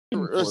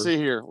Let's see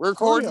here. We're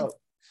recording.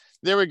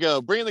 There we go.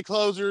 Bringing the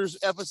closers,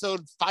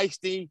 episode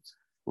feisty.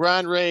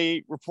 Ryan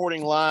Ray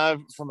reporting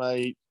live from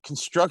a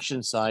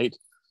construction site.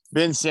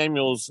 Ben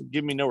Samuels,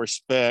 give me no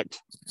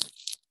respect.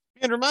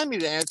 And remind me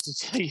to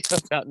tell you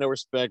about no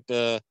respect.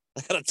 I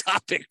got a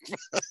topic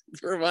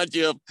to remind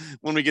you of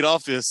when we get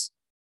off this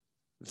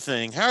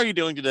thing. How are you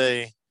doing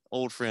today,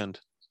 old friend?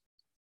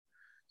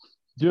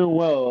 Doing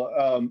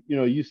well.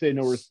 You say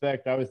no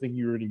respect. I was thinking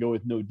you were going to go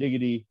with no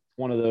diggity.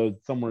 One of those,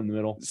 somewhere in the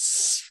middle.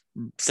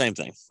 Same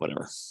thing,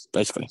 whatever,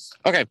 basically.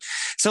 Okay,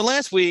 so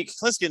last week,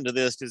 let's get into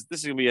this because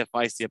this is gonna be a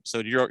feisty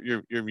episode.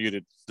 You're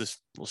muted. This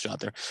little shot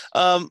there.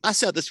 I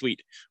said this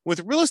week,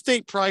 with real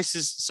estate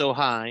prices so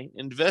high,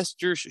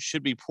 investors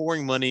should be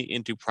pouring money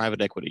into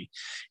private equity.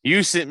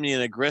 You sent me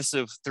an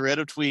aggressive thread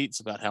of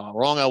tweets about how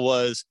wrong I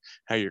was,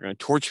 how you're going to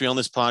torture me on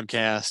this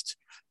podcast.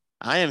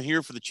 I am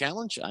here for the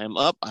challenge. I am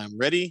up. I am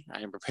ready.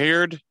 I am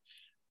prepared.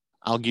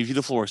 I'll give you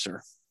the floor,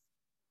 sir.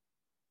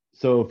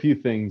 So a few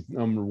things.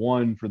 Number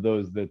one, for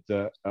those that,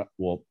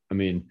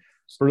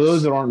 for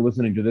those that aren't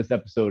listening to this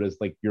episode as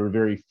like your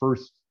very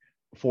first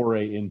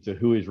foray into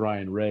who is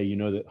Ryan Ray, you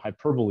know that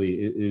hyperbole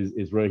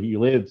is where he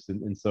lives.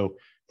 And so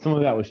some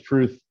of that was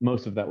truth.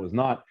 Most of that was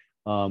not.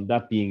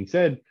 That being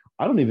said,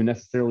 I don't even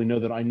necessarily know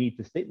that I need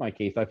to state my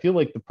case. I feel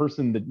like the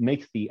person that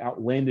makes the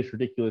outlandish,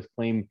 ridiculous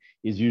claim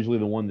is usually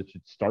the one that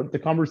should start the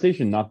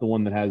conversation, not the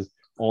one that has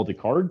all the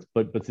cards.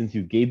 But since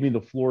you gave me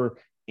the floor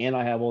and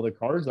I have all the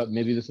cards,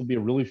 maybe this will be a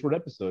really short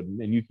episode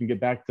and you can get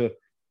back to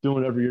doing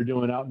whatever you're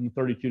doing out in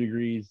 32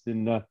 degrees.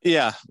 And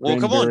yeah, well,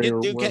 come on.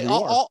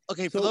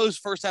 Okay, for those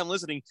first time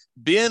listening,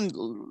 Ben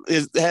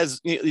he's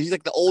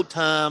like the old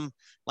time,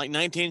 like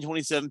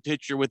 1927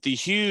 picture with the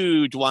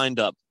huge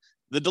wind up.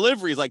 The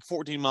delivery is like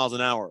 14 miles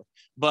an hour,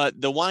 but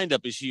the wind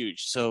up is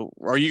huge. So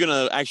are you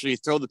going to actually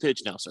throw the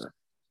pitch now, sir?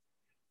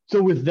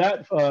 So with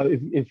that,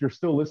 if you're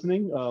still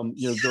listening, go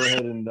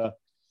ahead and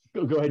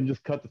go ahead and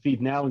just cut the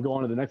feed now and go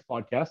on to the next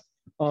podcast.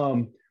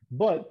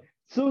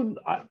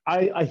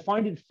 I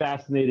find it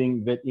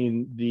fascinating that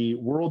in the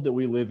world that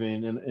we live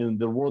in and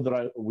the world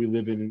that we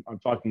live in, I'm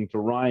talking to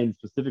Ryan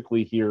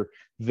specifically here,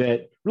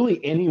 that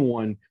really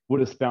anyone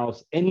would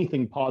espouse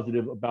anything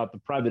positive about the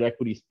private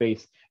equity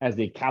space as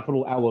a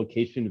capital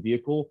allocation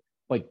vehicle,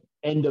 like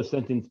end of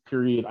sentence,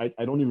 period.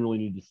 I don't even really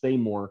need to say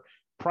more.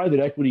 Private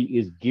equity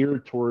is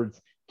geared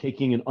towards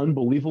taking an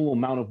unbelievable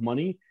amount of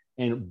money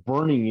and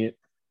burning it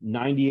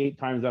 98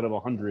 times out of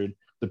 100.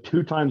 The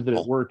 2 times that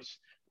it works,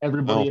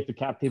 everybody at the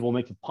cap table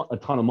makes a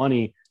ton of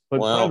money.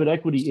 But private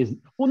equity is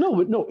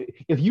no.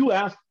 If you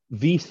ask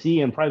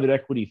VC and private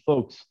equity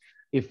folks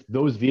if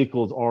those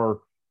vehicles are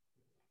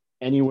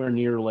anywhere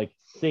near like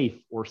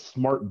safe or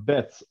smart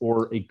bets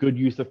or a good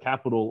use of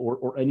capital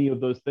or any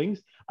of those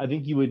things, I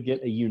think you would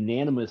get a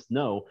unanimous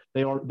no.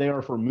 They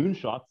are for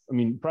moonshots. I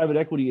mean, private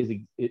equity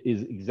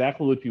is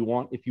exactly what you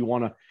want if you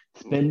want to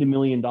spend $1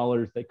 million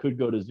that could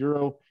go to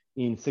zero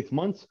in 6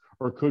 months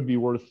or could be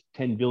worth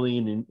 10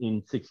 billion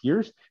in 6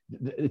 years.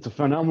 It's a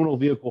phenomenal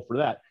vehicle for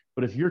that.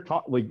 But if you're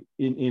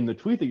in the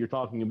tweet that you're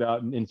talking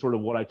about, and sort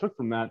of what I took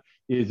from that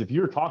is if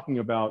you're talking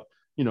about,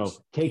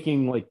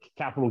 taking like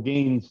capital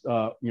gains,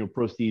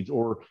 proceeds,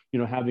 or,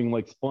 having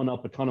like spun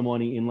up a ton of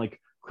money in like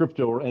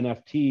crypto or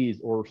NFTs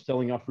or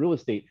selling off real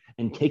estate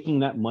and taking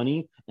that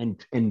money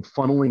and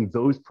funneling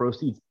those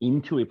proceeds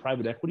into a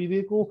private equity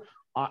vehicle,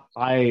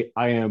 I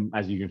am,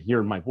 as you can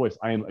hear in my voice,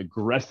 I am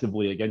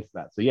aggressively against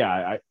that. So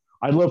yeah,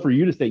 I'd love for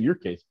you to state your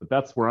case, but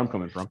that's where I'm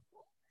coming from.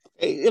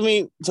 I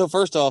mean, so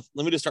first off,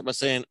 let me just start by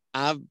saying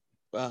I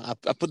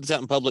put this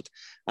out in public.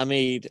 I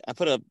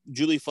put a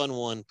Julie Fund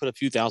one, put a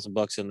few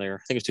 $1,000 in there.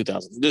 I think it's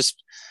 2,000.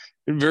 Just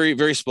very,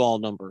 very small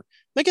number.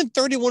 Making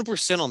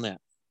 31% on that.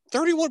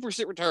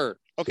 31% return.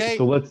 Okay.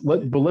 So let's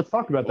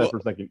talk about that for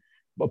a second.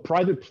 A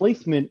private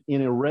placement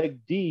in a Reg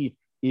D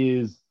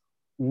is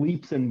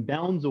leaps and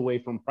bounds away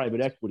from private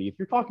equity. If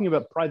you're talking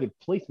about private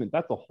placement,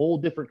 that's a whole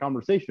different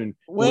conversation.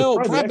 Well,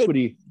 with private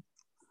equity,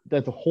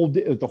 it's a whole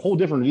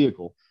different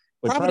vehicle.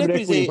 But private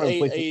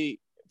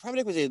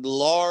equity is a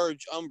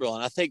large umbrella,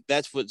 and I think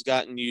that's what's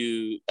gotten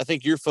you. I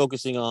think you're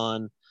focusing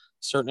on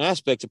certain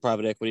aspects of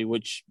private equity,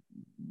 which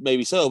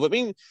maybe so. But I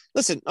mean,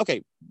 listen,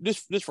 okay,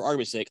 just for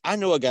argument's sake, I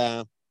know a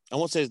guy. I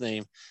won't say his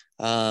name.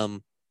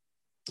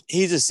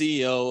 He's a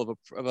CEO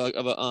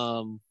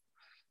of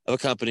a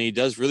company.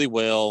 Does really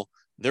well.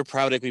 They're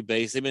private equity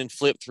based. They've been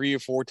flipped 3 or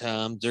 4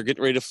 times. They're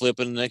getting ready to flip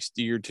in the next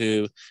year or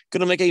two.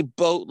 Going to make a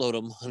boatload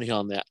of money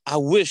on that. I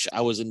wish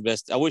I was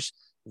invested. I wish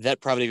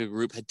that private equity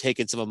group had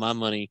taken some of my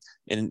money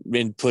and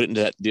put it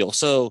into that deal.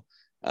 So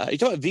you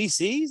talking about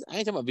VCs? I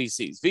ain't talking about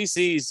VCs.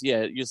 VCs,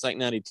 yeah, it's like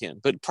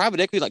 90-10. But private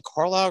equity like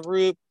Carlyle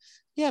Group,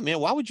 yeah, man,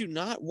 why would you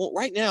not? Well,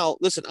 right now,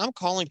 listen, I'm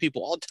calling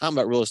people all the time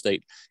about real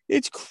estate.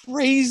 It's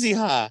crazy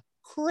high.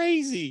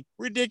 Crazy,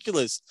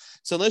 ridiculous.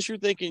 So unless you're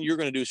thinking you're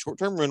going to do a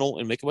short-term rental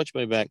and make a bunch of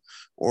money back,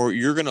 or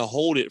you're going to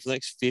hold it for the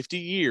next 50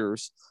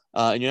 years,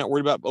 and you're not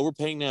worried about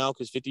overpaying now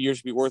because 50 years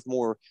would be worth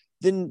more,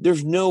 then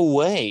there's no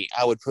way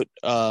I would put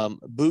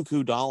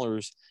buku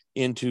dollars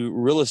into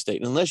real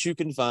estate unless you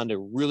can find a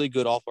really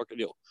good off-market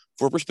deal.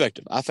 for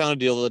perspective, I found a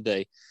deal the other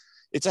day.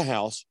 It's a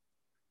house.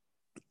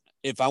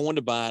 If I wanted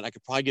to buy it, I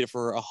could probably get it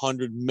for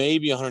 100,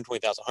 maybe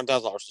 120,000,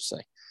 $100,000 to say.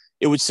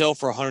 It would sell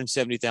for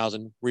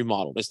 170,000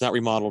 remodeled. It's not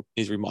remodeled,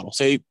 it's remodeled.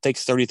 Say it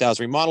takes 30,000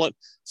 to remodel it.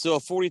 So a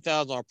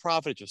 $40,000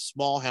 profit. It's a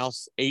small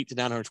house, 800 to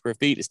 900 square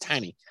feet. It's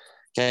tiny.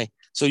 Okay.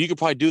 So you could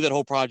probably do that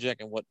whole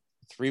project in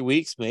 3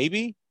 weeks,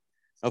 maybe.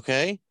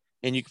 Okay.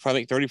 And you could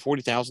probably make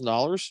 $30,000,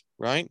 $40,000,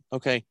 right?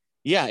 Okay.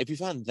 Yeah, if you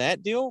find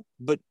that deal,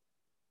 but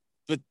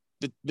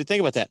think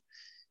about that.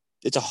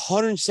 It's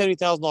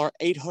 $170,000,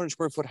 800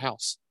 square foot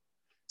house.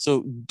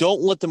 So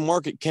don't let the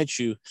market catch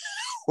you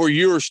or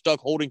you're stuck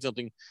holding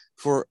something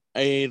for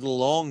a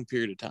long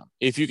period of time.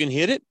 If you can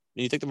hit it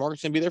and you think the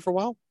market's going to be there for a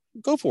while,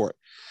 go for it.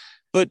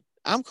 But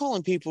I'm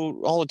calling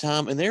people all the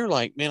time and they're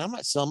like, man, I'm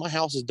not selling. My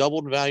house is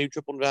doubled in value,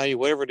 tripled in value,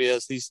 whatever it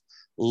is. These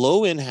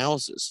low end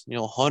houses,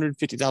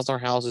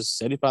 $150,000 houses,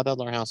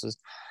 $75,000 houses,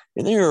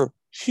 and they're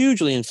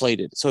hugely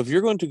inflated. So if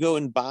you're going to go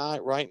and buy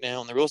right now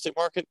in the real estate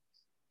market,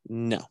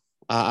 no.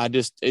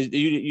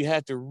 You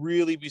have to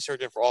really be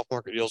searching for off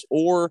market deals,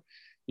 or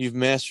you've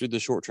mastered the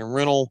short term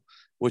rental,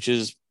 which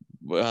is,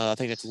 I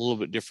think that's a little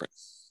bit different.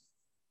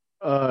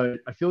 I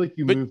feel like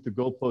you moved the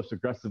goalpost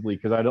aggressively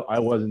because I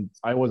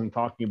wasn't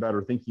talking about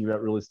or thinking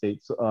about real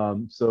estate.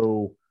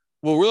 So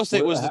real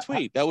estate was the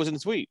tweet. That was in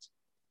the tweet.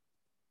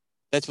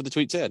 That's what the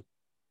tweet said.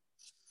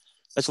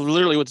 That's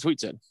literally what the tweet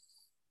said.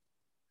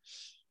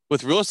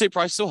 With real estate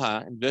prices so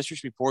high, investors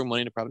should be pouring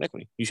money into private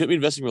equity. You shouldn't be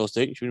investing in real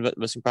estate. You should be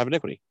investing in private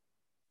equity.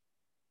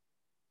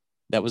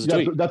 That was the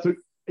tweet.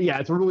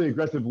 It's a really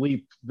aggressive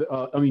leap.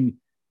 I mean,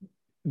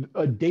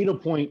 a data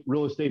point,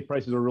 real estate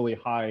prices are really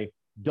high,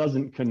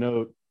 doesn't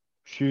connote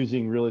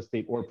choosing real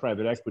estate or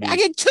private equity. I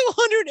get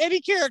 280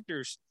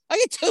 characters.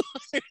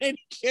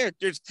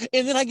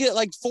 And then I get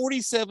like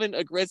 47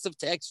 aggressive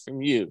texts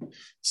from you.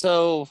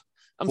 So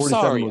I'm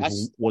sorry.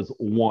 Was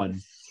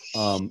one,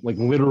 like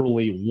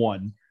literally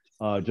one.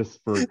 Just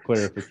for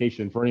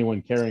clarification, for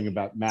anyone caring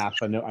about math,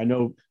 I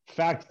know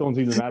facts don't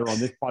seem to matter on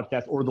this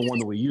podcast or the one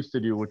that we used to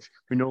do, which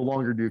we no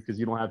longer do because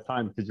you don't have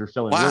time because you're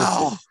selling real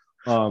estate.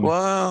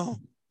 Wow.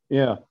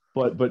 Yeah,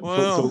 but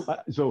wow.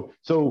 So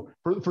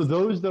for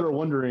those that are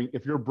wondering,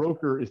 if your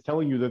broker is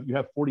telling you that you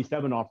have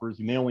 47 offers,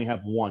 you may only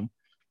have one.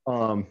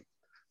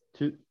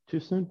 Too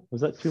soon?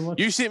 Was that too much?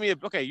 You sent me a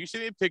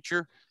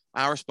picture.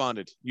 I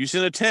responded. You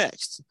sent a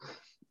text.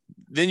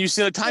 Then you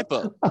sent a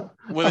typo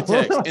with a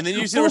text, and then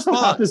you sent a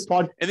response,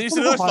 and then you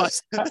sent another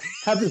response.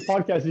 Have this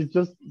podcast is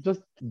just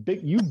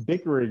you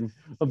bickering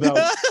about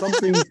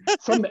something,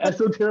 some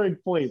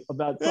esoteric point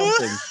about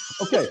something.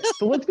 Okay,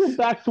 so let's go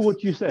back to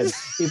what you said.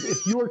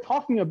 If you are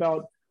talking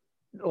about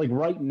like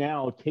right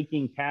now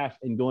taking cash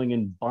and going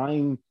and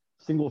buying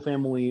single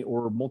family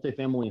or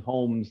multifamily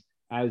homes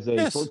as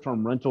a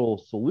short-term rental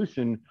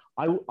solution,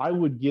 I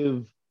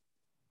would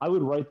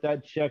write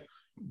that check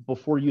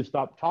before you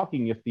stop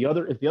talking. If the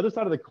other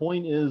side of the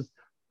coin is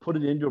put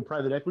it into a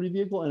private equity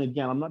vehicle, and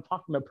again, I'm not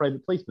talking about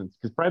private placements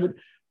because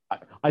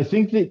I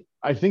think that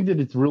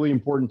it's really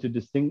important to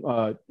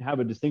have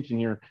a distinction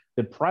here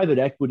that private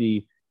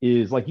equity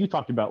is, like you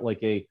talked about,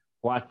 like a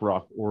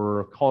BlackRock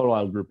or a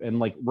Carlyle Group, and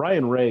like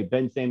Ryan Ray,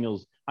 Ben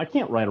Samuels. I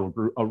can't write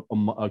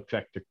a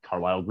check to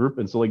Carlyle Group,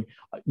 and so like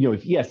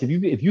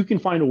if you can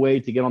find a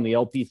way to get on the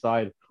LP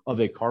side of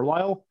a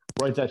Carlyle,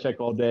 write that check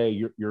all day.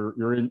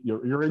 You're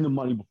in the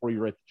money before you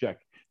write the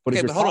check. But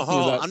okay, but hold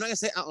on. I'm not gonna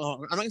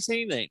say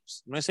any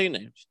names. I'm not saying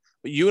names.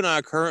 But you and I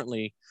are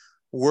currently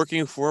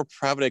working for a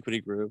private equity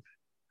group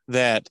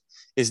that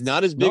is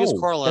not as big as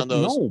Carlyle.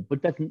 No,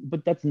 but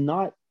that's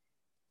not.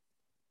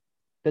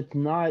 That's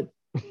not.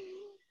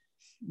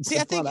 See,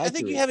 I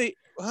think you have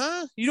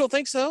You don't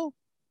think so?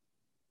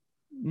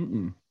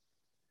 Mm-mm.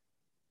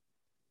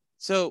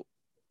 So.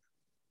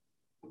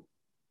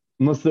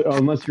 Unless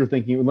you're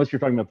talking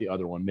about the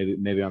other one,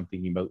 maybe I'm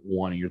thinking about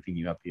one and you're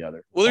thinking about the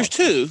other. Well, there's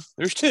two.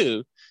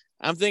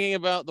 I'm thinking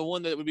about the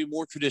one that would be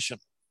more traditional.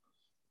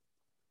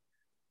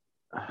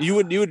 You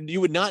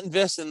would not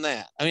invest in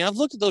that. I mean, I've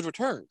looked at those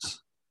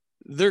returns.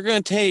 They're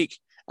going to take,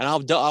 and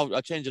I'll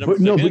change it up.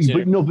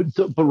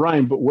 But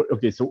Ryan,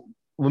 okay. So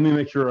let me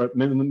make sure. Let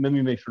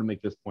me make sure to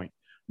make this point.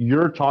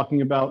 You're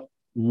talking about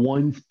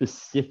one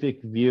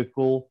specific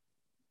vehicle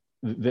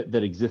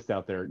that exists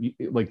out there.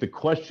 Like the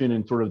question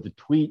and sort of the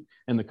tweet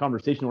and the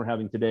conversation we're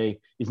having today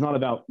is not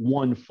about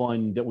one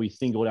fund that we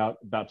singled out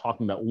about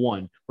talking about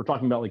one. We're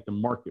talking about like the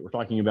market. We're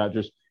talking about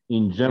just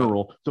in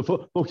general. So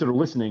folks that are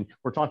listening,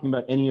 we're talking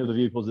about any of the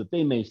vehicles that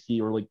they may see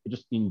or like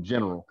just in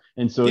general.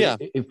 And so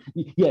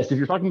if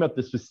you're talking about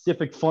the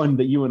specific fund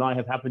that you and I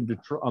have happened to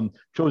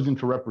chosen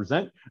to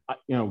represent,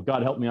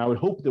 God help me, I would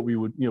hope that we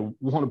would,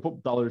 want to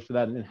put dollars to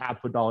that and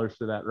have put dollars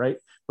to that. Right.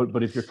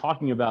 But if you're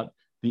talking about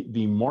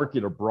the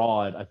market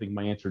abroad, I think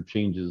my answer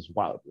changes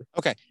wildly.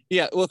 Okay.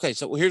 Yeah. Okay.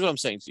 So here's what I'm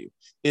saying to you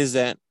is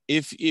that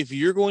if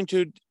you're going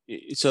to,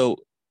 so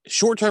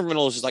short-term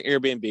rentals is like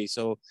Airbnb.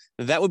 So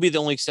that would be the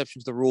only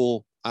exception to the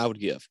rule I would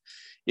give.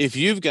 If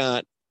you've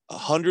got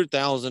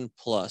 100,000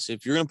 plus,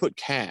 if you're going to put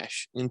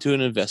cash into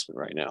an investment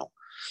right now,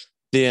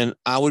 then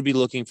I would be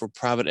looking for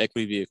private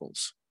equity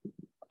vehicles.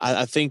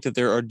 I think that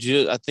there are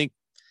just, I think,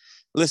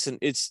 listen,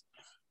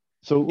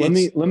 So let it's,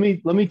 me let me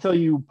let me tell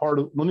you part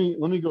of let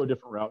me go a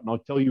different route, and I'll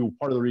tell you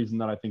part of the reason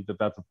that I think that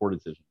that's a poor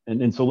decision.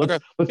 And so okay.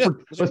 Yeah.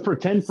 let's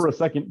pretend for a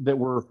second that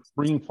we're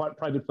bringing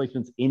private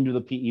placements into the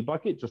PE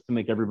bucket just to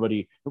make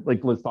everybody like,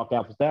 let's talk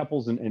apples to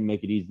apples and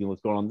make it easy. And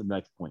let's go on to the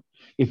next point.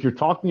 If you're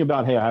talking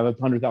about, hey, I have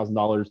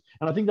 $100,000,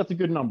 and I think that's a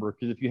good number,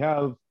 because if you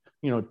have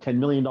 $10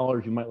 million,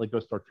 you might like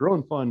go start your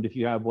own fund. If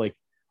you have like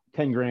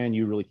 10 grand,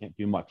 you really can't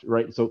do much,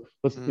 right? So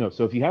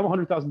so if you have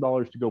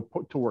 $100,000 to go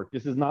put to work,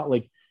 this is not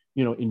like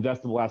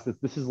investable assets.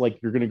 This is like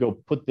you're going to go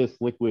put this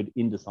liquid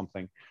into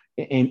something,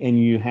 and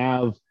you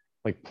have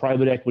like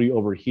private equity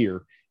over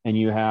here, and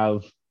you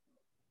have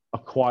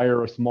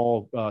acquire a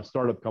small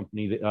startup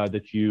company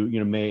that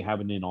you may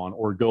have an in on,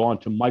 or go on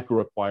to micro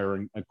acquire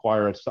and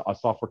acquire a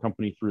software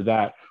company through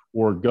that,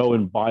 or go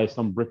and buy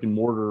some brick and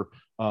mortar,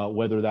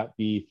 whether that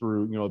be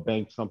through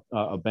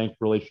a bank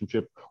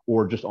relationship,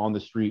 or just on the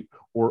street,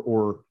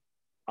 or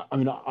I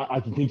mean, I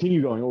can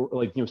continue going, or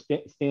like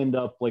stand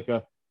up like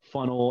a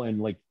funnel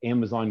and like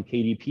Amazon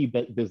KDP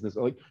business.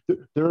 Like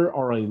there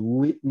are a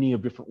litany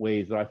of different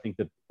ways that I think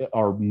that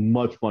are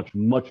much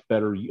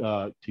better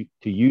to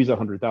use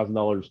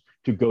 $100,000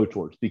 to go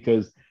towards.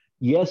 Because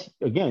yes,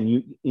 again,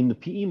 you in the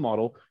PE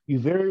model, you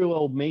very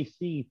well may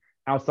see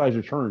outsized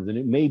returns, and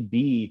it may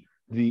be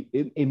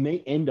it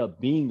may end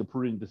up being the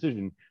prudent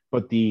decision,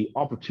 but the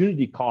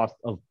opportunity cost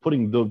of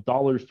putting the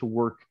dollars to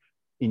work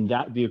in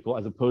that vehicle,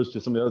 as opposed to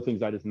some of the other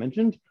things I just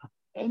mentioned.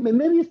 And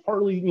maybe it's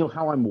partly,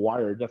 how I'm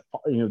wired. That's,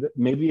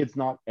 maybe it's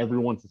not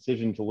everyone's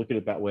decision to look at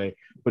it that way.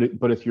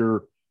 But if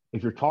you're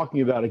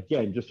talking about,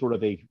 again, just sort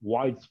of a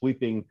wide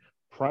sweeping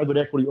private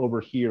equity over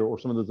here, or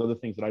some of those other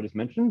things that I just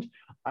mentioned,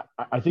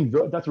 I think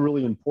that's a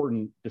really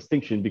important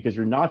distinction, because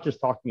you're not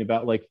just talking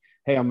about like,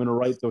 hey, I'm going to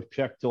write the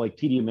check to like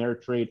TD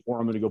Ameritrade, or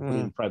I'm going to go put it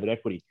in private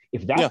equity.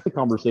 If that's the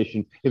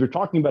conversation, if you're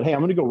talking about, hey, I'm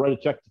going to go write a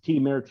check to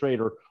TD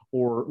Ameritrade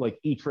or like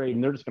E-Trade,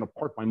 and they're just going to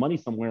park my money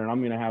somewhere, and I'm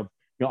going to have,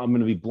 I'm going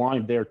to be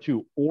blind there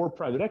too, or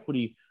private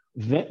equity,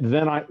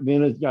 then I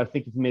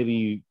think it's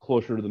maybe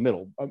closer to the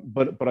middle.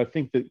 But I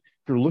think that if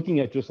you're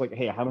looking at just like,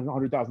 hey, I have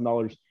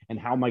 $100,000 and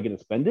how am I going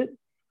to spend it,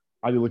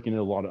 I'd be looking at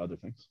a lot of other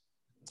things.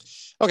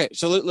 Okay,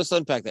 so let's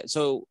unpack that.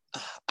 So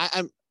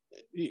I'm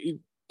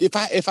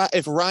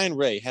if Ryan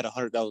Ray had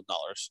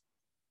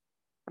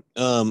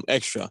 $100,000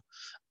 extra,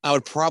 I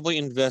would probably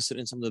invest it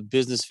in some of the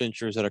business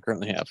ventures that I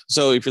currently have.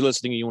 So if you're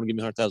listening and you want to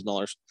give me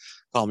 $100,000,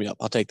 call me up.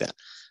 I'll take that.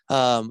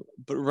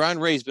 But Ryan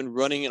Ray's been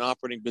running and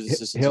operating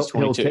businesses since he's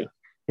 22.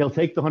 He'll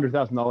take the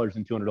 $100,000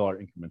 in $200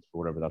 increments for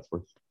whatever that's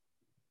worth.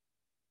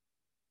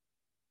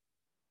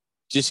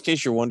 Just in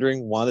case you're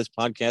wondering why this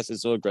podcast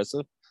is so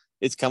aggressive,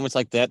 it's comments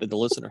like that the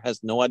listener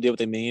has no idea what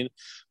they mean,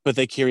 but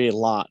they carry a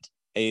lot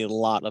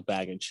of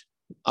baggage.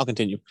 I'll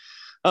continue.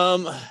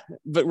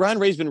 But Ryan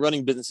Ray's been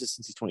running businesses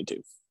since he's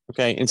 22.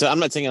 Okay. And so I'm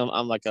not saying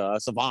I'm like a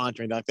savant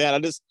or anything like that.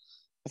 I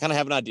kind of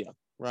have an idea,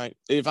 right?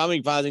 If I'm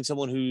advising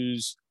someone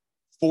who's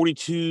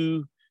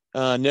 42,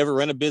 never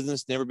ran a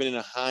business, never been in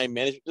a high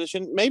management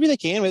position, maybe they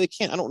can, maybe they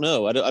can't. I don't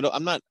know. I've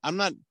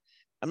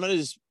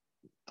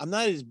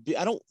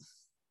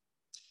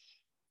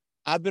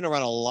been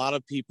around a lot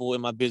of people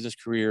in my business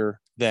career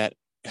that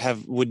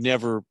would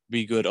never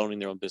be good owning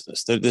their own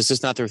business. This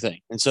is not their thing.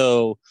 And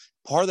so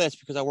part of that's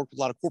because I work with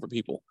a lot of corporate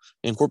people,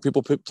 and corporate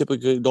people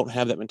typically don't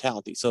have that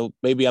mentality. So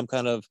maybe I'm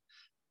kind of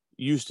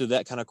used to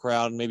that kind of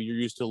crowd, and maybe you're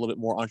used to a little bit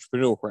more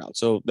entrepreneurial crowd.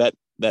 So that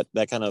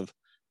kind of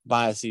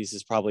biases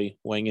is probably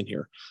weighing in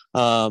here.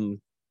 With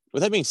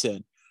that being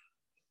said,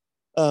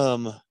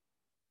 my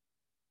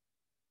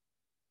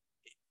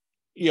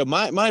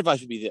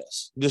advice would be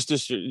this: just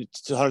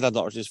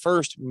 $100,000 is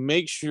first,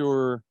 make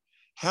sure,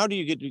 how do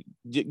you get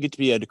to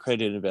be an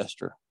accredited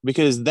investor?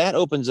 Because that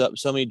opens up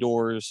so many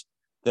doors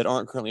that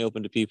aren't currently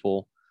open to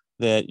people,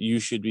 that you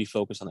should be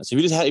focused on that. So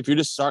if you're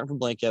just starting from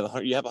blank, you have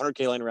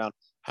 100K laying around,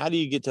 how do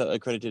you get to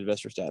accredited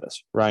investor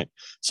status, right?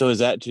 So is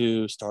that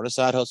to start a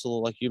side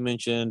hustle, like you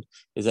mentioned?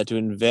 Is that to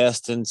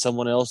invest in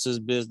someone else's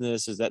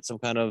business? Is that some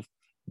kind of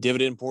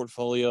dividend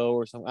portfolio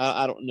or something?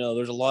 I don't know.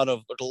 There's a lot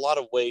of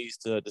ways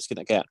to skin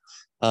that cat.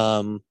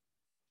 I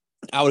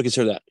would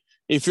consider that.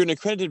 If you're an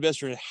accredited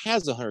investor and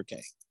has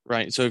 100K,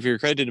 right? So if you're an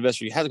accredited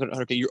investor, you have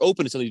 100K, you're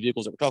open to some of these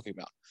vehicles that we're talking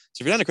about.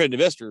 So if you're not an accredited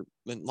investor,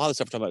 then a lot of the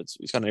stuff we're talking about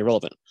is kind of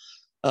irrelevant.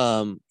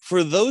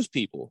 For those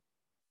people,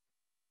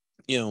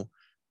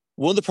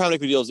 one of the private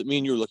equity deals that me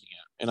and you were looking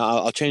at, and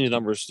I'll change the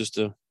numbers just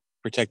to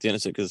protect the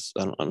innocent, because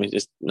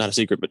it's not a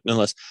secret, but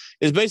nonetheless,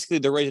 is basically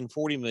they're raising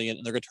 40 million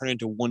and they're going to turn it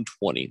into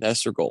 120.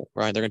 That's their goal,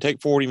 right? They're going to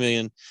take 40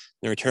 million,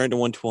 they're going to turn it to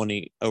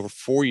 120 over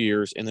 4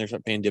 years, and they're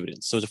start paying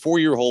dividends. So it's a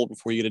 4-year hold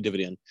before you get a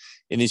dividend,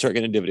 and you start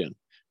getting a dividend.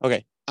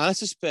 Okay, I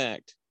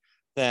suspect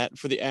that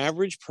for the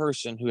average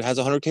person who has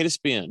 100K to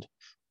spend,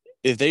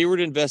 if they were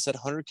to invest that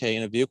 100K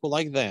in a vehicle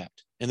like that,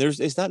 and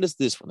it's not just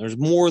this one, there's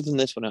more than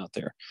this one out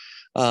there,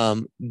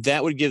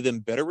 that would give them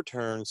better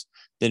returns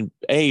than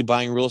A,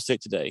 buying real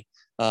estate today,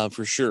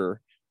 for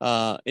sure,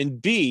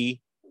 and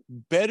B,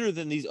 better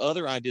than these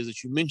other ideas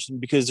that you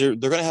mentioned, because they're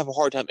going to have a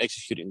hard time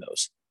executing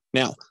those.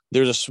 Now,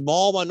 there's a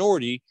small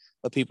minority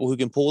of people who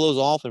can pull those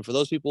off, and for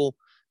those people,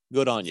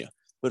 good on you.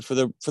 But for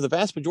the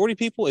vast majority of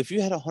people, if you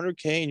had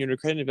 100K and you're an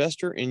accredited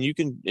investor and you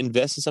can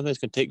invest in something that's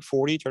going to take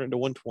 40, turn it to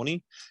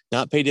 120,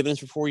 not pay dividends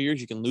for 4 years,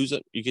 you can lose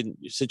it. You can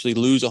essentially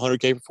lose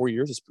 100K for 4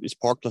 years. It's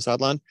parked on the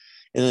sideline.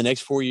 In the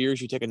next 4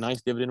 years, you take a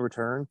nice dividend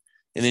return,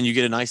 and then you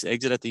get a nice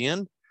exit at the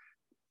end.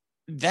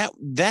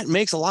 That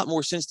makes a lot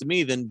more sense to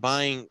me than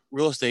buying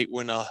real estate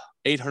when a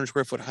 800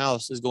 square foot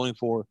house is going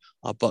for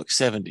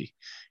 $170.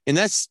 And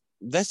that's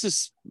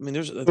just, I mean,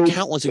 there's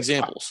countless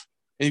examples.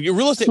 And your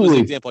real estate was the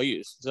example I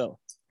used. So.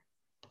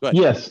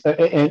 Yes,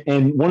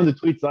 and one of the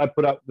tweets that I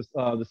put out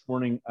this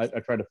morning, I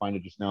tried to find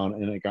it just now,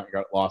 and it got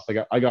lost.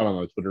 I got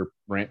on a Twitter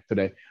rant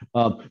today.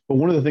 But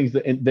one of the things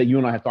that you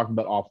and I have talked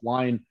about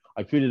offline,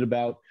 I tweeted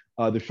about.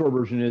 The short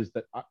version is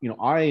that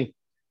I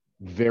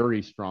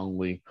very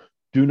strongly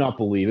do not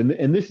believe,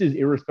 and this is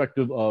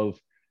irrespective of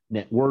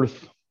net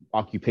worth,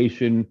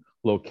 occupation,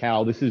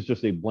 locale. This is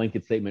just a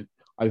blanket statement.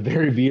 I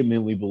very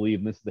vehemently believe,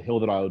 and this is the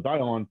hill that I will die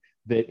on,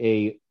 that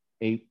a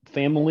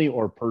family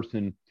or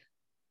person,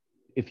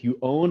 if you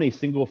own a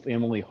single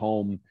family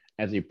home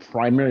as a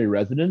primary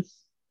residence,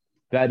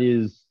 that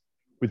is,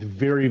 with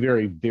very,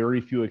 very, very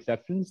few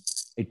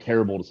exceptions, a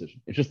terrible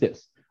decision. It just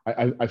is.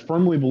 I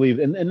firmly believe,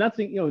 and that's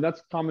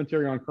that's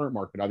commentary on current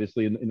market.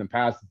 Obviously, in the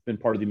past, it's been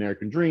part of the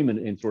American dream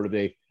and sort of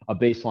a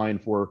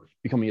baseline for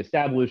becoming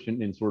established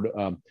and sort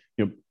of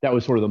that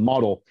was sort of the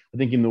model. I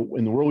think in the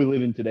world we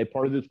live in today,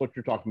 part of this what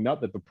you're talking about,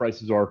 that the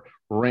prices are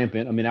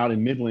rampant. I mean, out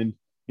in Midland,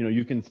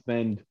 you can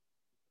spend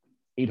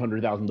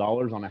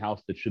 $800,000 on a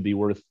house that should be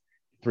worth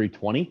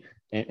 $320,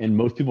 and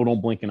most people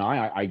don't blink an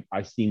eye.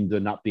 I seem to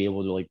not be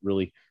able to like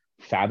really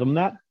fathom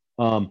that.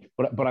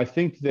 But I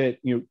think that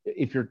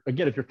if you're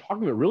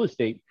talking about real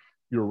estate,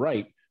 you're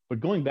right. But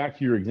going back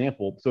to your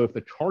example, so if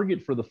the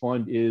target for the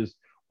fund is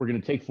we're going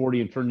to take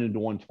 40 and turn it into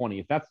 120,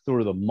 if that's sort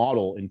of the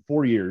model in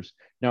 4 years,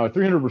 now a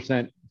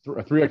 300%,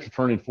 a 3x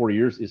return in 4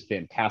 years is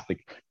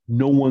fantastic.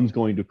 No one's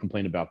going to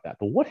complain about that.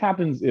 But what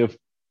happens if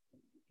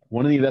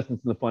one of the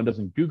investments in the fund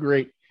doesn't do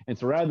great? And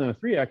so rather than a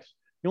 3x,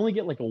 you only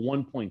get like a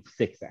 1.6x.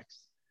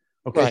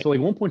 Okay, right. So like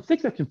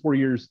 1.6x in 4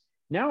 years.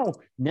 Now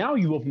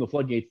you open the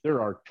floodgates.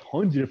 There are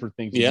tons of different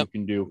things that you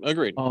can do.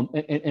 Agreed.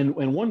 And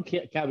one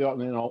caveat,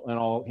 and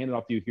I'll hand it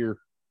off to you here.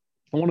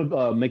 I want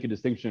to make a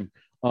distinction.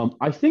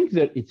 I think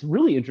that it's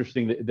really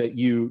interesting that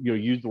you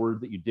use the word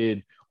that you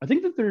did. I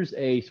think that there's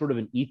a sort of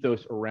an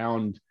ethos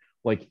around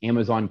like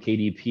Amazon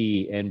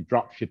KDP and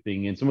drop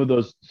shipping and some of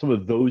those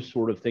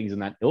sort of things in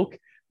that ilk,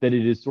 that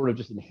it is sort of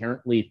just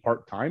inherently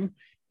part-time.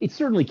 It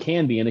certainly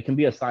can be, and it can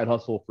be a side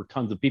hustle for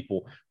tons of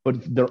people.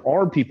 But there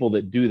are people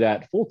that do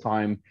that full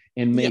time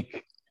and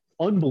make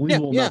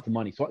unbelievable amounts of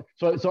money. So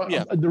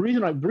the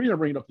reason I bring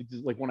it up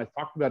is like when I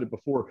talked about it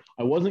before,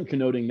 I wasn't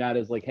connoting that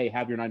as like, hey,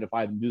 have your 9 to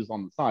 5 and do this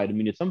on the side. I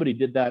mean, if somebody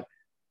did that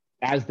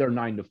as their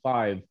 9 to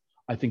 5,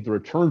 I think the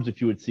returns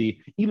that you would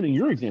see, even in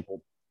your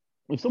example,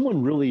 if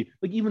someone really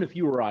like, even if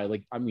you or I,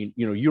 like, I mean,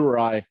 you or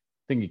I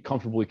think you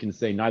comfortably can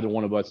say neither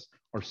one of us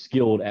are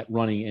skilled at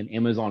running an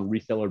Amazon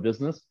reseller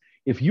business.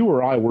 If you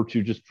or I were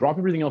to just drop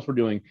everything else we're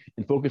doing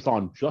and focus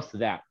on just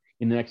that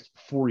in the next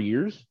 4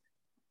 years,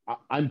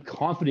 I'm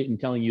confident in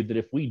telling you that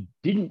if we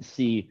didn't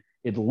see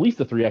at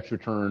least a 3x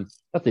return,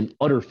 that's an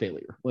utter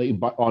failure, like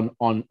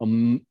on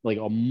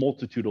a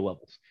multitude of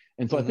levels.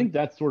 And so I think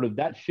that's sort of,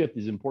 that shift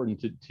is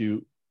important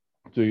to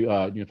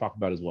talk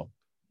about as well.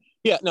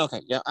 Yeah. No.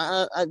 Okay. Yeah.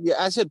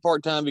 I said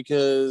part time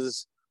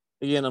because,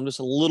 again, I'm just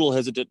a little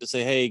hesitant to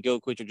say, hey,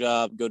 go quit your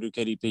job, go do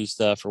KDP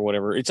stuff or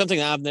whatever. It's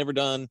something I've never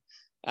done.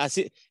 I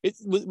see it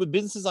with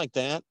businesses like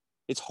that.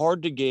 It's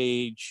hard to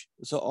gauge.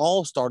 So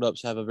all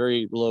startups have a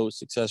very low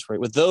success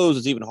rate. With those,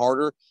 it's even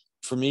harder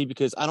for me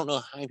because I don't know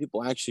how many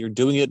people actually are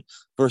doing it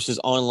versus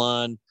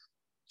online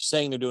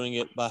saying they're doing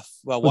it by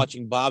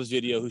watching Bob's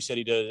video who said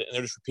he did it, and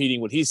they're just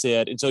repeating what he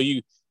said. And so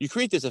you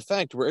create this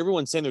effect where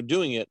everyone's saying they're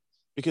doing it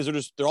because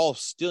they're all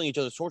stealing each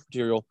other's source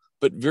material,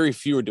 but very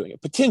few are doing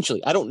it.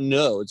 Potentially, I don't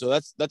know. And so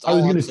that's all. I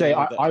was going to say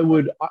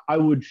I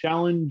would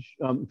challenge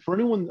for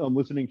anyone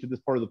listening to this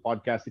part of the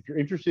podcast, if you're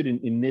interested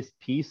in this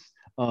piece,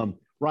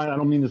 Ryan, I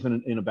don't mean this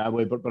in a bad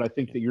way, but I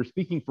think that you're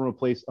speaking from a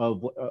place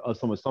of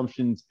some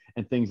assumptions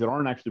and things that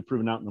aren't actually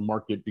proven out in the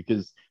market,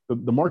 because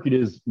the market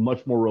is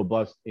much more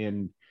robust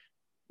and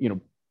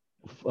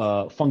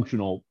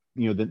functional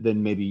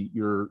than maybe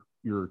you're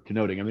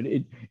connoting. I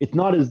mean, it's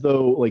not as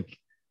though, like,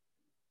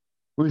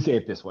 let me say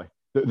it this way.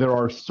 There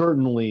are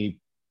certainly,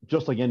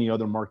 just like any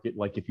other market,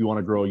 like if you want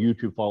to grow a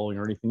YouTube following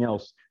or anything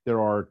else, there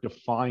are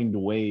defined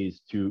ways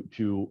to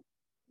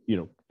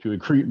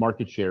accrete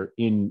market share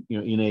in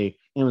a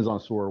Amazon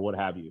store or what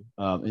have you.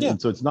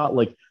 And so it's not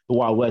like the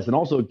Wild West. And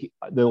also,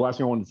 the last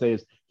thing I wanted to say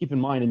is, keep in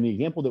mind, in the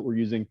example that we're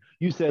using,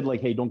 you said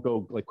like, hey, don't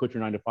go like quit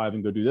your 9 to 5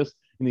 and go do this.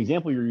 In the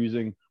example you're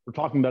using, we're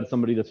talking about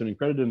somebody that's an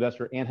accredited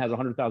investor and has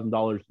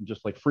 $100,000 in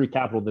just like free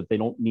capital that they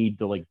don't need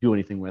to like do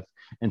anything with.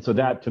 And so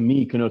that to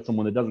me connotes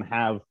someone that doesn't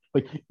have,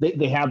 like,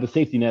 they have the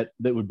safety net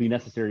that would be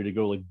necessary to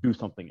go like do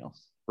something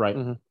else. Right.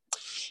 Mm-hmm.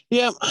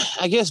 Yeah.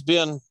 I guess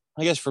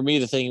for me,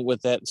 the thing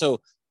with that, so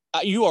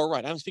You are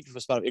right. I'm speaking from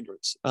a spot of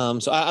ignorance.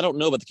 So I don't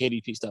know about the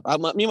KDP stuff.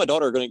 Me and my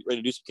daughter are going to get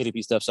ready to do some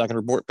KDP stuff, so I can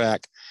report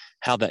back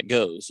how that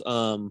goes.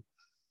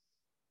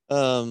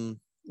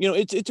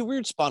 It's a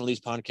weird spot on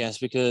these podcasts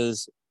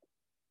because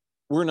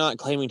we're not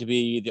claiming to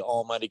be the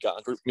almighty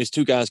God. It's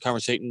two guys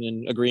conversating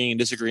and agreeing and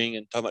disagreeing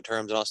and talking about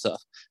terms and all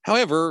stuff.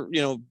 However,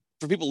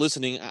 for people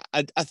listening,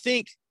 I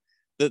think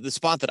the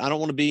spot that I don't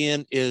want to be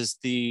in is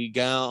the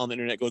guy on the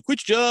internet going,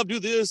 quit your job, do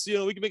this,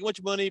 we can make a bunch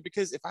of money.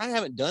 Because if I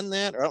haven't done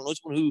that, or I don't know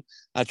someone who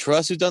I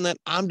trust who's done that,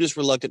 I'm just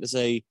reluctant to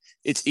say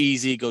it's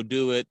easy, go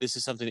do it. This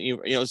is something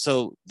that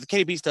so the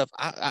KDP stuff,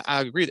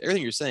 I agree with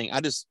everything you're saying.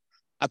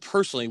 I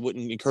personally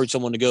wouldn't encourage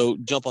someone to go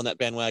jump on that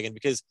bandwagon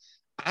because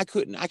I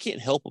can't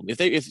help them.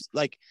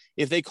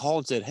 If they call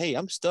and said, hey,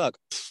 I'm stuck,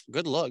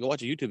 good luck, go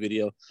watch a YouTube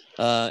video.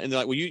 And they're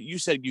like, well, you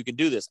said you can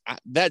do this.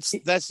 That's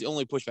the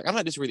only pushback. I'm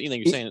not disagreeing with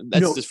anything you're saying.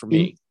 That's just for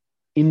me.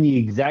 In the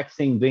exact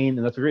same vein,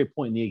 and that's a great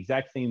point, in the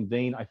exact same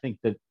vein, I think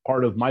that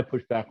part of my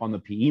pushback on the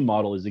PE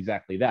model is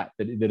exactly that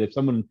if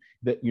someone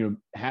that,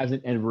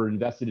 hasn't ever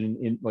invested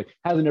in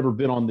hasn't ever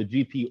been on the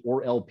GP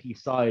or LP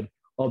side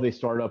of a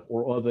startup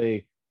or of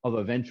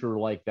a venture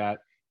like that,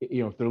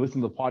 if they're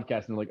listening to the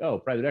podcast and they're like, oh,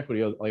 private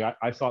equity, like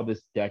I saw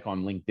this deck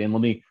on LinkedIn, let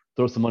me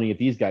throw some money at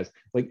these guys.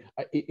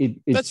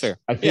 That's fair.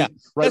 I think,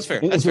 right? That's fair.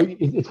 That's fair.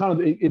 It's kind of,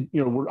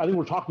 I think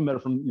we're talking about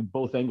it from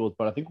both angles,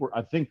 but I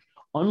think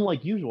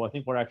unlike usual, I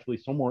think we're actually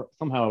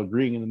somehow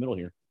agreeing in the middle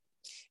here.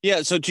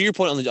 Yeah. So to your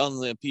point on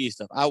the PE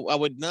stuff, I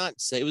would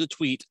not say it was a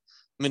tweet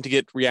meant to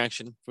get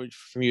reaction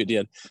from you. It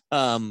did.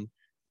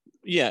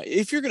 Yeah,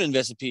 if you're going to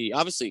invest in PE,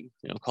 obviously,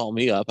 call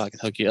me up. I can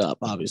hook you up.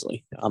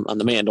 Obviously, I'm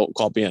the man. Don't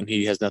call Ben.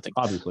 He has nothing.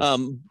 Obviously.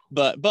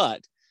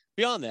 But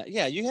beyond that,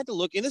 yeah, you have to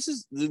look. And this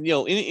is,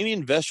 any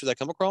investor that I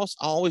come across,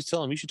 I always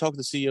tell them you should talk to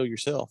the CEO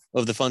yourself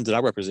of the funds that I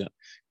represent.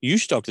 You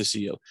should talk to the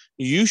CEO.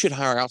 You should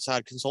hire an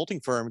outside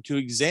consulting firm to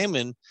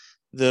examine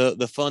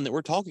the fund that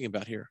we're talking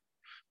about here,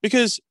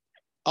 because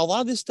a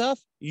lot of this stuff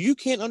you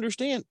can't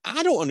understand.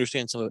 I don't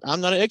understand some of it. I'm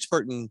not an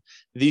expert in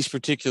these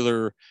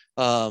particular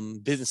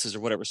businesses or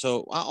whatever.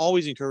 So I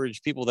always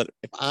encourage people that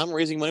if I'm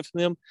raising money from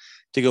them,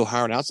 to go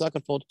hire an outside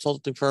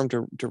consulting firm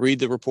to read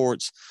the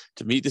reports,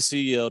 to meet the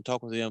CEO,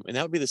 talk with them. And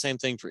that would be the same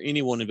thing for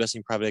anyone investing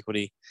in private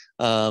equity.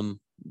 That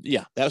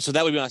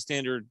would be my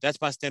standard.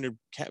 That's my standard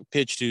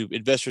pitch to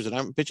investors that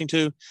I'm pitching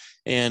to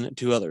and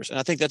to others. And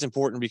I think that's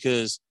important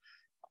because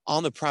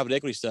on the private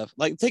equity stuff,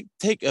 like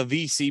take a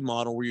VC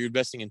model where you're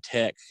investing in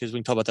tech, because we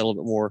can talk about that a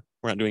little bit more.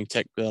 We're not doing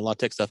tech, a lot of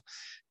tech stuff.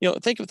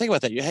 Think about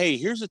that. Hey,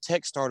 here's a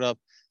tech startup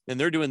and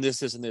they're doing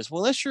this, and this.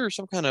 Well, unless you're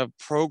some kind of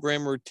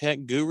programmer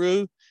tech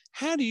guru,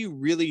 how do you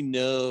really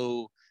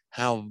know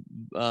how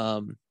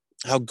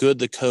good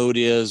the code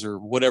is or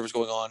whatever's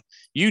going on?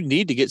 You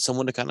need to get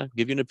someone to kind of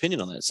give you an opinion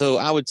on that. So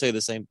I would say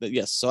the same. But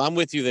yes, so I'm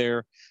with you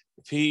there.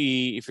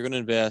 PE, if you're going to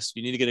invest,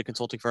 you need to get a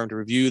consulting firm to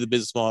review the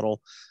business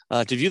model,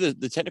 to view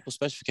the technical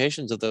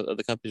specifications of the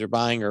companies they're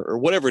buying or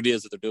whatever it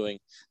is that they're doing.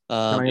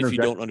 If you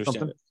don't understand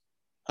something? it,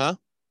 huh?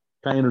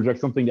 Can I interject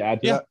something to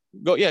add to that?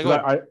 Go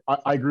ahead.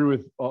 I agree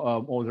with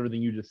almost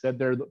everything you just said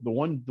there. The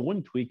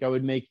one tweak I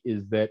would make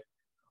is that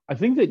I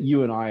think that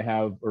you and I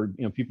have, or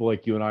people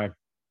like you and I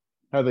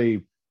have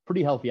a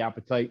pretty healthy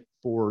appetite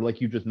for,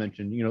 like you just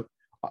mentioned.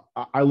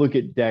 I look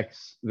at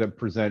decks that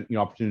present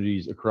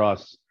opportunities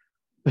across.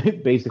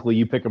 Basically,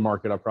 you pick a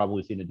market, I've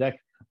probably seen a deck.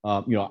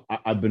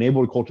 I've been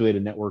able to cultivate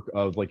a network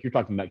of, like you're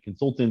talking about,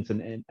 consultants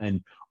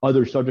and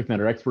other subject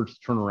matter experts to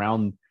turn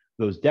around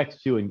those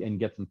decks to and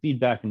get some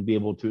feedback and be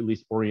able to at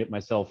least orient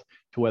myself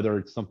to whether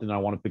it's something I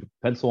want to pick a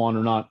pencil on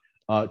or not.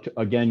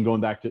 Again,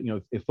 going back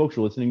to, if folks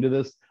are listening to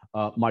this,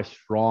 my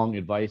strong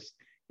advice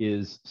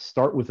is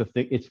start with the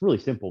thing. It's really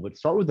simple, but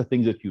start with the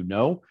things that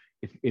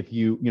if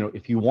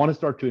you want to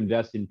start to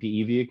invest in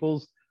PE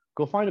vehicles,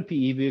 go find a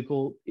PE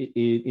vehicle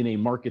in a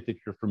market that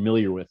you're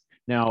familiar with.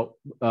 Now,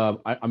 I'm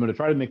going to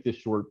try to make this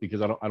short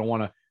because I don't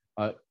want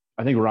to.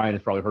 I think Ryan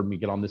has probably heard me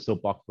get on this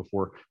soapbox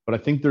before, but I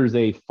think there's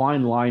a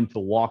fine line to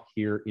walk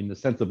here, in the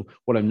sense of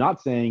what I'm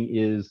not saying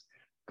is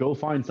go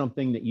find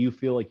something that you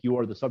feel like you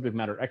are the subject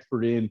matter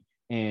expert in,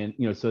 and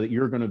so that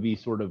you're going to be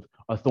sort of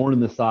a thorn in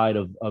the side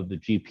of the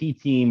GP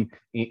team,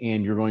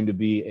 and you're going to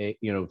be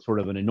a sort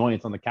of an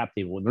annoyance on the cap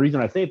table. And the reason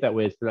I say it that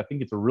way is because I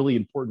think it's a really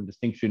important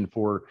distinction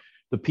for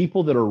the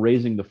people that are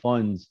raising the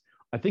funds.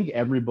 I think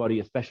everybody,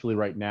 especially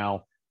right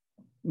now,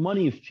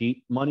 money is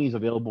cheap. Money is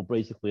available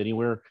basically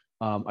anywhere.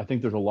 I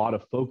think there's a lot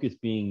of focus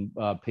being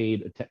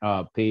paid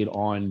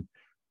on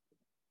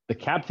the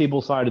cap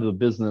table side of the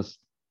business,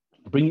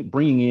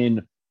 bringing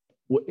in,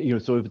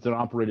 so if it's an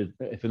operated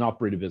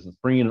business,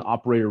 bringing in an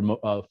operator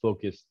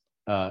focused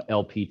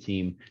LP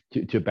team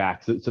to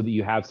back, so that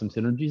you have some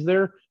synergies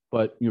there.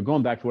 But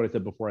going back to what I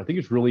said before, I think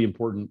it's really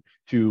important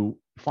to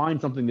find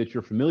something that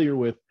you're familiar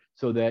with,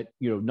 so that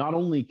not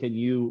only can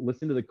you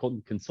listen to the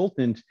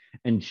consultant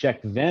and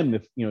check them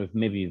if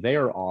maybe they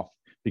are off,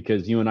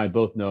 because you and I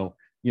both know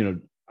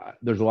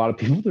there's a lot of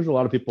people. There's a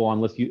lot of people on.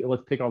 Let's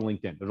pick on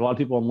LinkedIn. There's a lot of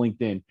people on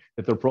LinkedIn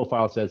that their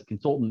profile says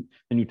consultant,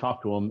 and you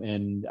talk to them,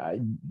 and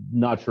I'm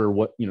not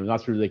sure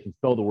not sure they can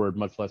spell the word,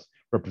 much less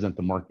represent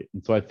the market.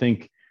 And so I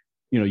think,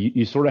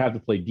 you sort of have to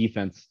play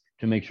defense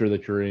to make sure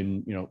that you're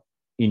in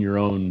your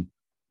own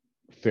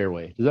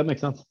fairway. Does that make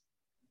sense?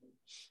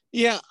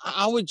 Yeah,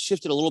 I would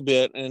shift it a little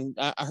bit. And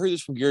I heard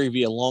this from Gary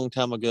Vee a long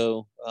time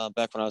ago,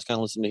 back when I was kind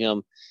of listening to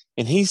him.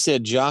 And he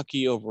said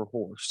jockey over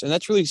horse. And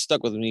that's really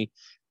stuck with me,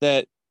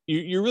 that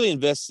you're really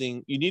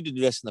investing. You need to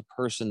invest in the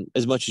person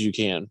as much as you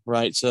can,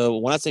 right? So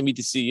when I say meet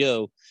the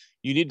CEO,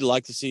 you need to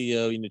like the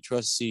CEO. You need to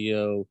trust the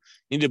CEO.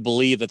 You need to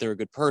believe that they're a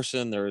good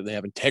person. They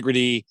have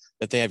integrity,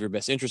 that they have your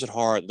best interest at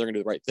heart. They're going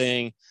to do the right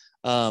thing.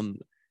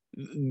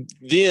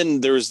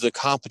 Then there's the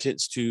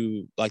competence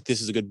to, like,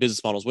 this is a good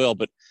business model as well.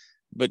 But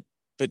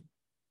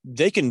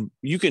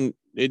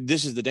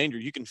this is the danger.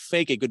 You can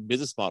fake a good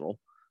business model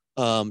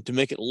to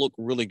make it look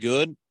really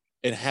good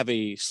and have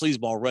a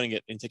sleazeball running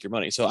it and take your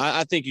money. So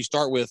I think you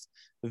start with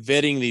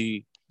vetting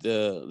the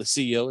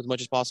CEO as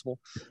much as possible,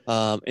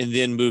 and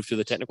then move to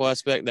the technical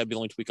aspect. That'd be the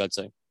only tweak I'd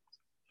say.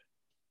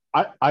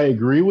 I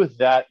agree with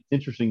that. It's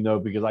interesting though,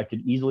 because I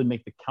could easily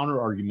make the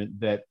counter argument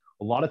that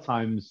a lot of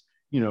times,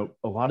 a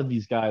lot of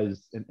these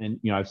guys, and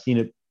I've seen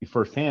it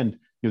firsthand,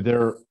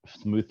 they're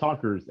smooth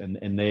talkers,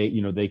 and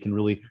they can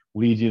really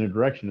lead you in a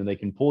direction, and they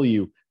can pull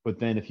you. But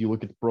then if you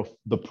look at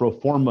the pro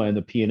forma and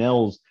the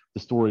P&Ls, the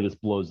story just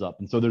blows up.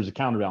 And so there's a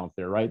counterbalance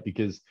there, right?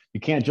 Because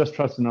you can't just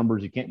trust the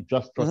numbers. You can't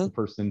just trust the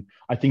person.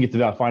 I think it's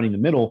about finding the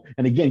middle.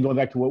 And again, going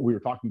back to what we were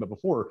talking about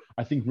before,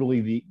 I think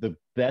really the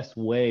best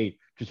way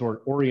to sort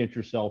of orient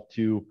yourself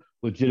to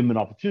legitimate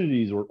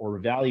opportunities or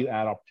value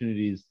add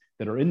opportunities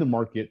that are in the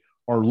market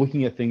are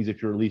looking at things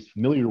that you're at least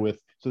familiar with,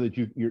 so that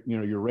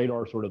your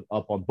radar sort of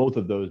up on both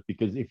of those.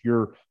 Because if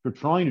you're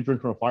trying to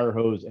drink from a fire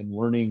hose and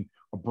learning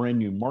a brand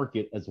new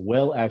market, as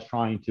well as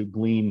trying to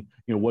glean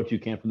what you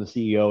can from the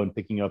CEO and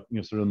picking up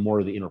sort of more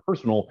of the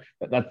interpersonal,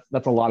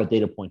 that's a lot of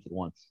data points at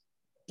once.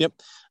 Yep.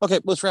 Okay,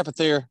 let's wrap it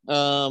there.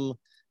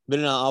 Ben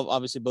and I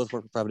obviously both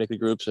work with private equity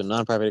groups and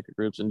non-private equity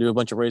groups and do a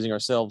bunch of raising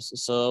ourselves.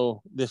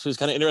 So this was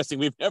kind of interesting.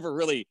 We've never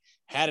really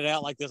had it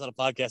out like this on a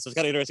podcast. So it's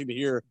kind of interesting to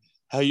hear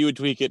how you would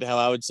tweak it, how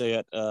I would say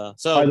it.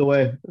 So, by the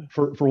way,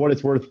 for what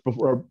it's worth,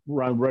 before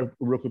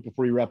real quick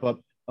before you wrap up,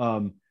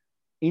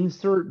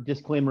 insert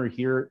disclaimer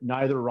here: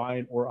 neither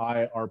Ryan or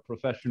I are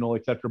professional,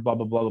 etc. Blah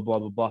blah blah blah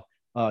blah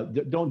blah.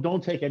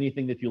 Don't take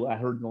anything that you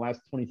heard in the last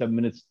 27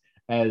 minutes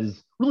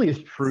as really as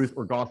truth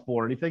or gospel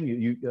or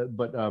anything.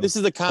 But this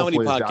is the comedy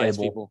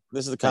podcast, people.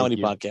 This is the comedy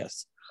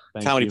podcast.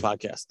 Comedy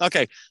podcast.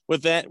 Okay,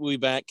 with that, we'll be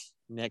back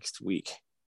next week.